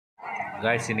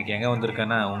Guys இன்றைக்கி எங்கே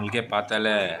வந்திருக்கேன்னா உங்களுக்கே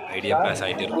பார்த்தாலே ஐடியா பாஸ்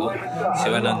ஆகிட்டு இருக்கும்.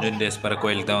 சிவ nanjundeshwara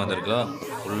கோயிலுக்கு தான் வந்திருக்கோம்.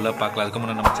 ஃபுல்லாக பார்க்கலாம். அதுக்கு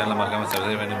முன்னாடி நம்ம சேனல் மறக்காமல்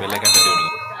சப்ஸ்கிரைப் பண்ணி பெல் ஐகான் தட்டி விடுங்க.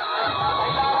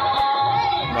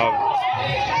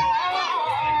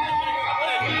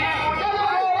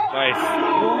 வாய்ஸ்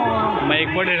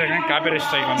மைக் போட்டுருக்கேன், காப்பிரைட்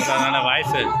ஸ்ட்ரைக் வந்துட்டு அதனால்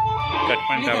வாய்ஸு கட்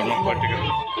பண்ணிட்டு அப்புறமா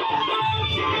போட்டுக்கிறேன்.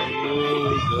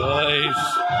 மேலே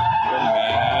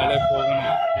போகணும்.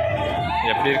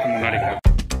 எப்படி இருக்கு முன்னாடி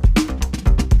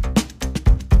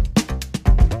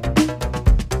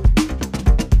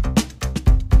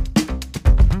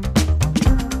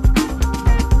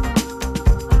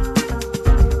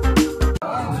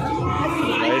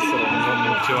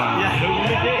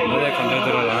கொஞ்சம்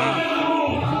தூரம் தான்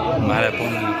மேலே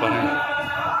போகணும். பாருங்க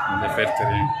இந்த பேர்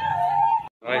தெரியும்.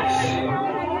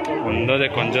 வந்தது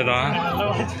கொஞ்சம் தான்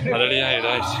அதோடய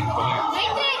இதாகிடுச்சு.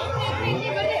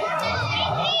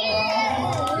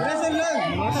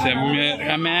 செம்மையாக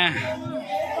இருக்காமே.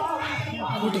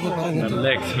 நல்ல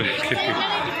எக்ஸ்பீரியன்ஸ் இருக்குது,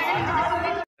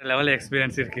 லெவல்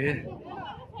எக்ஸ்பீரியன்ஸ் இருக்குது.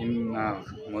 நான்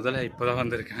முதல்ல இப்போ தான்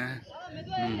வந்திருக்கேன்.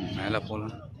 மேலே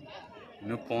போகலாம்,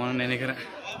 இன்னும் போகணுன்னு நினைக்கிறேன்.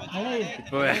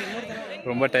 இப்போ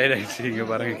ரொம்ப டயர்ட் ஆகிடுச்சு. இங்கே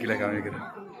பாருங்கள், கீழே காமிக்கிறேன்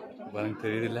பாருங்கள்,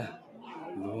 தெரியுதுல்ல?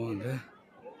 அங்கே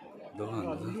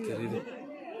தெரியுது.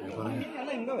 இங்கே பாருங்கள்,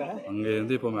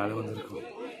 அங்கேருந்து இப்போ மேலே வந்திருக்கோம்.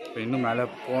 இப்போ இன்னும் மேலே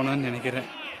போகணுன்னு நினைக்கிறேன்.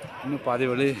 இன்னும் பாதி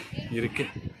வழி இருக்குது.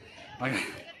 வாங்க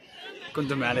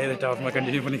கொஞ்சம் மேலே ஏறிட்டு அப்புறமா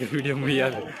கண்டினியூ பண்ணிக்கிற. வீடியோ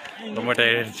முடியாது, ரொம்ப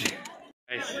டயர்ட் ஆகிடுச்சு.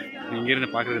 இங்கேருந்து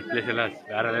பார்க்குற பிளேஸ் எல்லாம்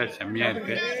வேறு வேறு செம்மையாக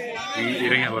இருக்குது.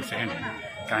 இருங்க ஒரு செகண்ட்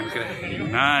காமிக்கிறேன்.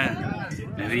 ஏன்னா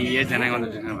நிறைய ஜனங்க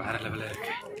வந்துட்டு வேறு லெவலில்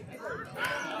இருக்குது.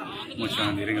 மூச்சு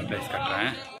வந்து இருங்க பிளேஸ்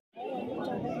காட்டுறேன்.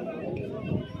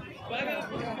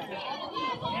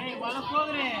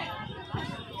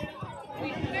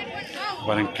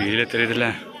 பாருங்க கீழே தெரியுதுல்ல,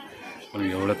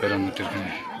 பாருங்க எவ்வளோ பேர் வந்துட்டு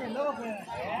இருக்காங்க.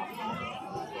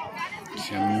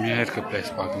 செம்மையாக இருக்குது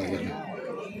பிளேஸ் பார்க்குறது.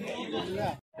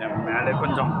 மேலே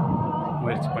கொஞ்சம்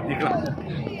முயற்சி பண்ணிக்கலாம்.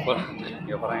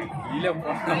 இங்கே பாருங்க கீழே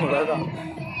போனால் அவ்வளோதான்.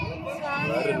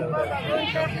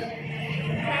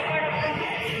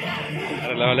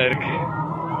 வேறு லெவலில் இருக்குது.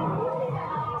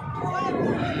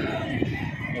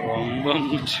 ரொம்ப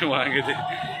மூச்சு வாங்குது.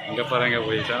 இங்கே பாருங்க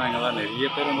போயிட்டா நாங்கள்லாம் நிறைய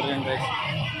பேர் வந்துருக்காங்க.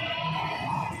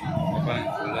 பாருங்க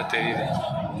ஃபுல்லாக தெரியுது,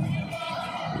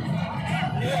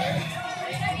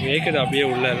 வேக்குது அப்படியே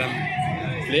உள்ள எல்லாம்.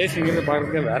 பிளேஸ் இங்கேருந்து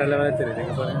பார்க்குறதுக்கு வேறு லெவலாக தெரியுது.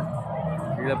 இங்கே பாருங்க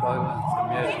கீழே பார்க்கலாம்,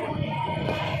 செம்மையாக இருக்குது.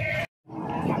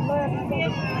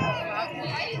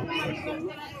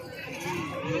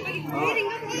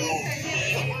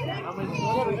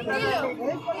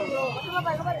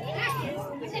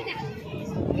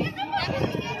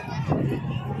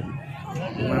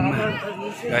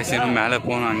 இன்னும் மேலே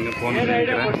போகணும், அங்கே போகணும்னு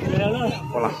நினைக்கிறேன்.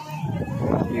 போகலாம்,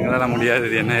 எங்களால் முடியாது.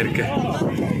 இது என்ன இருக்கு,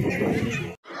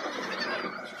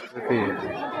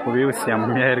 வியூ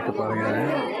செம்மையாக இருக்குது பாருங்க.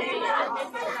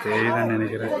 தெரியுதான்னு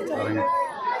நினைக்கிறேன். பாருங்க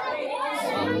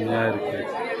செம்மையாக இருக்குது.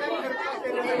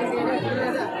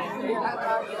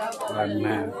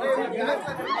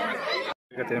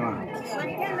 தெரியுமா,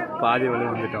 பாதி வழி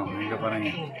வந்துட்டோம். இங்கே பாருங்க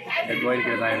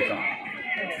கோயிலுக்கு தான் இருக்கோம்.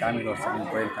 காமிக்கிற சாமி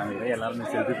கோயில் காமிக்கிறேன். எல்லாருமே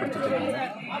செல்ஃபி பிடிச்சிட்டு இருக்காங்க.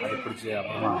 அதை பிடிச்சி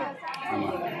அப்புறமா நம்ம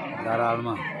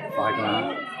தாராளமாக பார்க்கலாம்.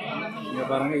 இங்கே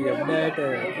பாருங்கள் எப்படி ஆகிட்டு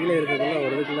கீழே இருக்கிறதுக்குள்ள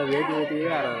ஒரு இதுக்குள்ள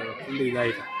வேட்டியே ஃபுல்லு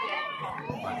இதாகிட்டோம்.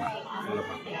 பார்க்கலாம்,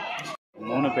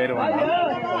 3 பேர் வந்தோம்.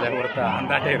 அதில் ஒருத்தர்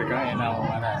அந்தாட்டே இருக்கான். ஏன்னா அவன்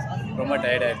மேலே ரொம்ப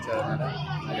டயர்ட் ஆகிடுச்சு. அதனால்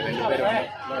அங்கே 2 பேர் வந்து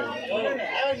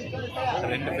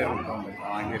 2 பேர் விட்டோம்.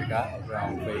 வாங்கி இருக்கா, அப்புறம்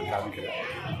அவங்க போய் காமிக்கிறேன்.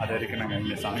 அது வரைக்கும் நாங்கள்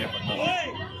இங்கே சாமியை பண்ணுறோம்.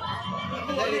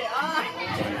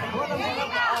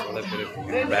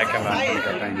 பேக்கை வேன் பண்ணி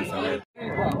கரெக்டாக இங்கே சாமி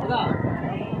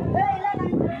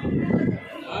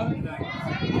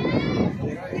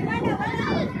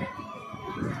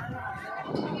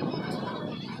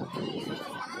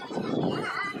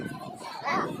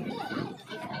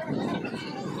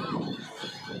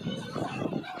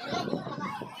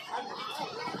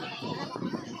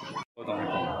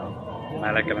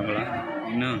மேலே கிளம்பலாம்.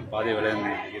 இன்னும் பாதி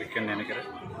விளையாண்டு இருக்குன்னு நினைக்கிறேன்.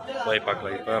 போய்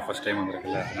பார்க்கலாம். இப்போ தான் ஃபஸ்ட் டைம்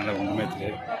வந்துருக்குல்ல, அதனால் ஒன்றுமே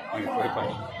தெரியாது. அங்கே போய்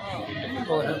பார்க்கலாம்.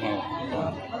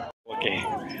 ஓகே,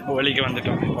 வழிக்கு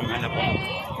வந்துட்டோம். இப்போ மேலே போகணும்.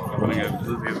 அப்புறம் இங்கே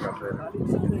ஃபுல் வியூ காட்டுறது.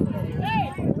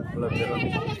 இவ்வளோ பேர் வந்து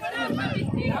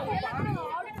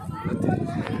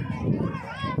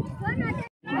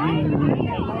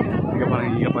இங்கே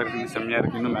பாருங்கள், இங்கே பார்க்குறதுக்கு செம்மையாக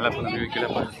இருக்குது. இன்னும் மேலே போகிற வியூ கீழே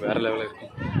பார்க்க வேறு லெவலில் இருக்குது.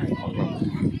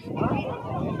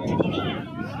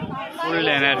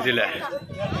 ஃபுல் எனர்ஜியில்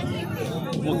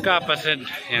 3/4%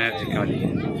 எனர்ஜி காலி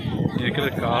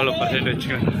இருக்கிறது. 4%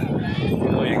 வச்சுக்கணும்.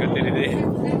 எங்கே தெரியுது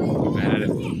மேலே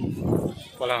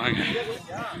போகலாம். வாங்க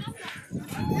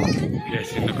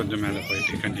கேஸ் இன்னும் கொஞ்சம் மேலே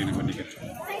போயிட்டு கண்டினியூ பண்ணிக்கிறேன்.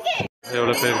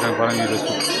 எவ்வளோ பேர் இருக்காங்க பாருங்கள். இதை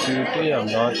சுற்றிட்டு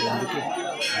அந்த ஆட்டை வந்துட்டு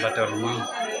அந்த ஆட்டை வரணுமா,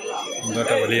 இந்த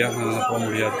ஆட்டை வழியாக அதனால் போக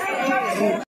முடியாது.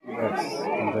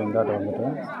 இந்த ஆட்டை வந்துட்டு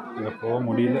இங்கே போக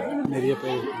முடியல, நிறைய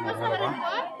பேர் இருக்காங்க. அதனால தான்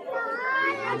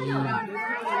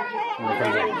இங்கே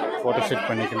கொஞ்சம் ஃபோட்டோ ஷூட்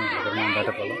பண்ணிக்கணும். அதுக்கப்புறமா அந்த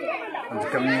ஆட்டை போகலாம்.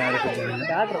 கொஞ்சம் கம்மியாக இருக்குது,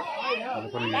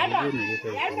 அதுக்கப்புறம் நிறைய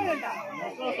பேர்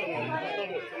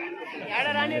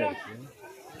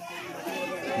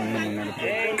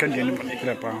கண்டினியூ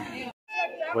பண்ணிக்கிறப்பா.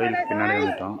 கோயிலுக்கு பின்னாடி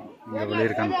வந்துட்டோம். இங்கே வெளியே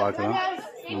இருக்கான்னு பார்க்கலாம்.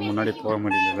 முன்னாடி போக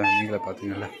முடியல, நீங்களே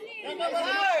பார்த்தீங்கல்ல.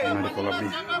 முன்னாடி போகலாம். அப்படி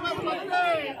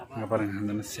இங்கே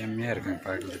பாருங்கள், அந்த செம்மையாக இருக்காங்க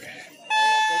பார்க்குறதுக்கு.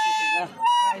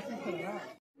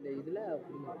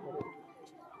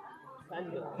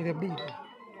 இது எப்படி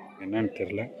என்னன்னு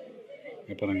தெரில.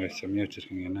 இங்கே பாருங்கள், செம்மையாக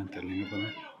வச்சுருக்காங்க. என்னன்னு தெரியல. இங்கே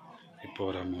பாருங்கள், இப்போ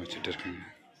ஒரு அம்மா வச்சுட்டு இருக்காங்க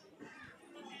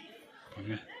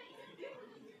பாருங்க.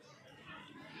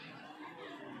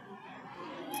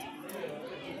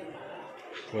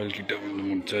 கோயில்கிட்ட வந்து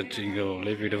முடிச்சாச்சு. இங்கே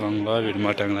உழை விடுவாங்களா விட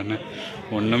மாட்டாங்களான்னு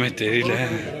ஒன்றுமே தெரியல.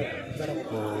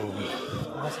 ஓ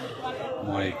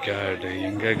மை காட்,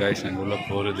 எங்கே காய்ஸ் நாங்கள் உள்ளே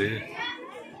போகிறது?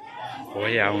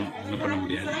 போய் ஆகும், ஒன்றும் பண்ண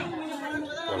முடியாது.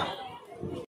 போகலாம்.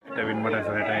 கிட்ட விட மாட்டேன்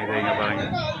சொல்லிட்டேன். இதை இங்கே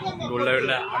பாருங்கள், இங்கே உள்ள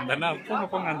இல்லை அந்த அண்ணா போங்க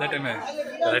போங்க, அந்த ஆட்டமே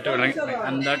விளையாட்டு விடுறாங்க.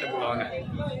 அந்த ஆட்டை போவாங்க,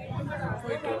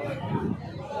 போயிட்டு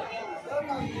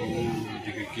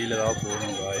இதுக்கு கீழே தான்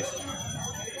போகணும் காய்ஸ்.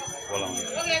 போகலாம்.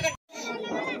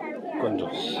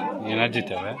 கொஞ்சம் எனர்ஜி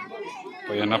தேவை.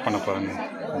 இப்போ என்ன பண்ண போகிறாங்க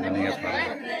கொஞ்சம் நீங்கள்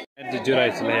பாருங்கள். எனர்ஜி ஜீரோ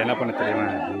ஆயிடுச்சுல, என்ன பண்ண தெரியுமா?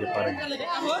 நீங்கள் பாருங்கள்,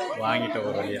 வாங்கிட்ட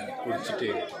ஒரு வழியாக குடிச்சிட்டு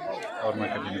அப்புறமா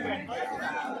கண்டினியூ பண்ணுங்க.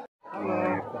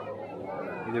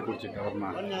 இது குடிச்சிட்டு அப்புறமா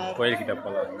கோயில்கிட்ட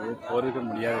போகலாம். போகிறதுக்கு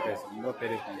முடியாத கேஸ், ரொம்ப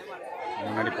பேர் இருக்காங்க.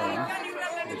 முன்னாடி போகலாம்.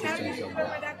 இது குடிச்சு முடிச்சு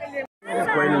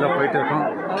கோயிலில் போயிட்டு இருக்கோம்.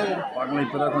 பார்க்கலாம்.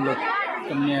 இப்போ தான் கொஞ்சம்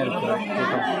கம்மியாக இருக்கிற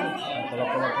கூட்டம்.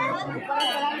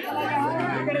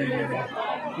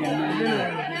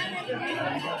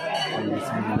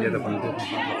 இதை பண்ணிட்டு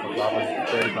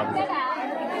கோயில் பார்த்து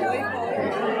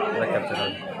கேப்சர்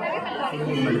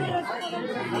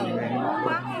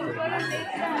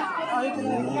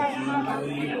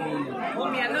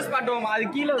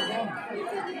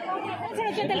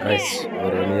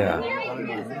ஒரு வழியாக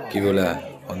கியூவில்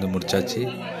வந்து முடிச்சாச்சு.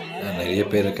 நிறைய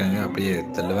பேர் இருக்காங்க, அப்படியே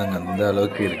தள்ளுவாங்க அந்த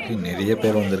அளவுக்கு இருக்குது. நிறைய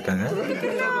பேர் வந்திருக்காங்க.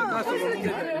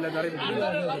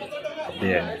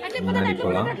 அப்படியே முன்னாடி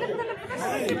போகலாம்.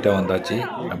 கிட்ட வந்தாச்சு,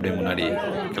 அப்படியே முன்னாடி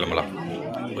கிளம்பலாம்.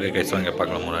 ஓகே கைஸ், வாங்க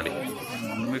பார்க்கலாம். முன்னாடி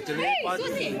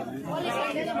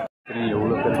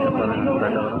எவ்வளோ பேர் பாருங்க.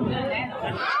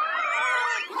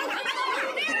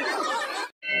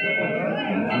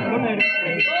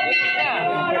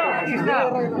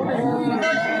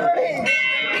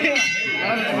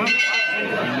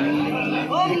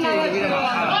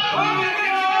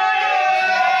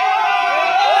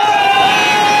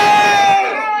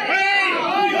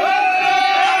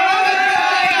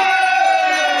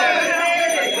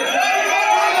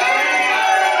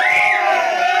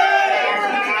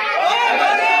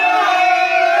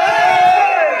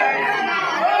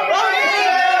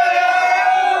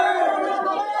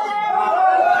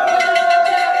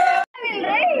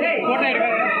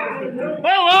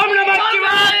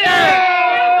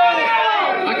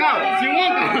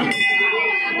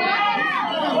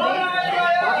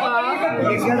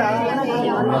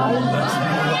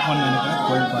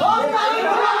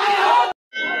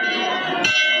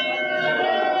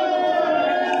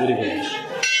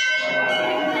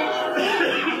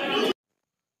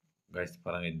 கைஸ்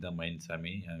பாருங்க, இதுதான் மைன்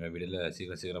சாமி. அங்கே வீடியோவில்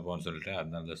சீக்கிரம் போகணும்னு சொல்லிட்டு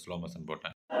அதனால தான் ஸ்லோ மோஷன்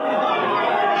போட்டேன்.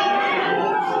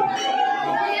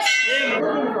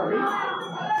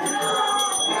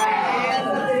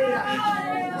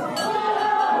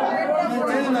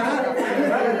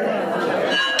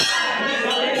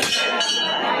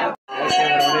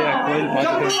 கோயில்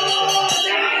பார்த்துட்டு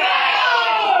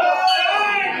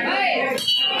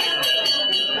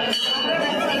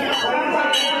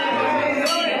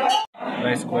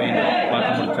கோயில்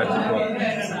பார்த்து முடிச்சாச்சு.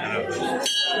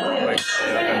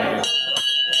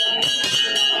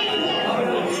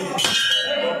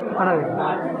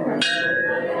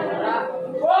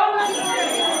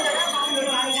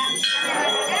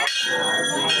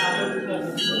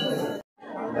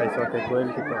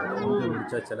 கோயில் கிட்ட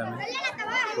முடிச்சாச்சு எல்லாமே.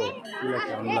 ஸோ கீழே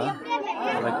கிளம்பலாம்.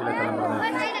 நல்லா கீழே கிளம்பலாம்.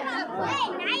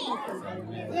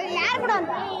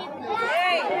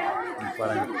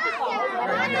 பாருங்க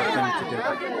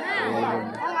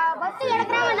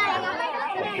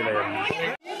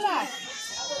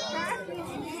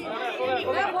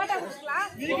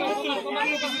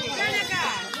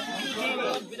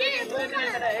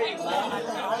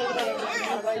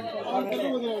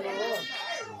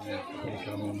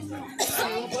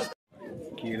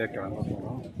கீழே கிளம்ப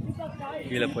போகிறோம்.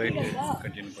 கீழே போயிட்டு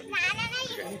கண்டினியூ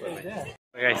பண்ணிட்டு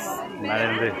கைஸ்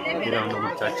மேலேருந்து கீழே வந்து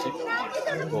முடிச்சாச்சு.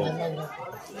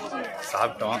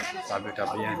 சாப்பிட்டோம். சாப்பிட்டுட்டு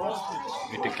அப்படியே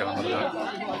வீட்டுக்கு கிளம்புறோம்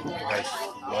கைஸ்.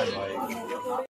 பாய் பாய்.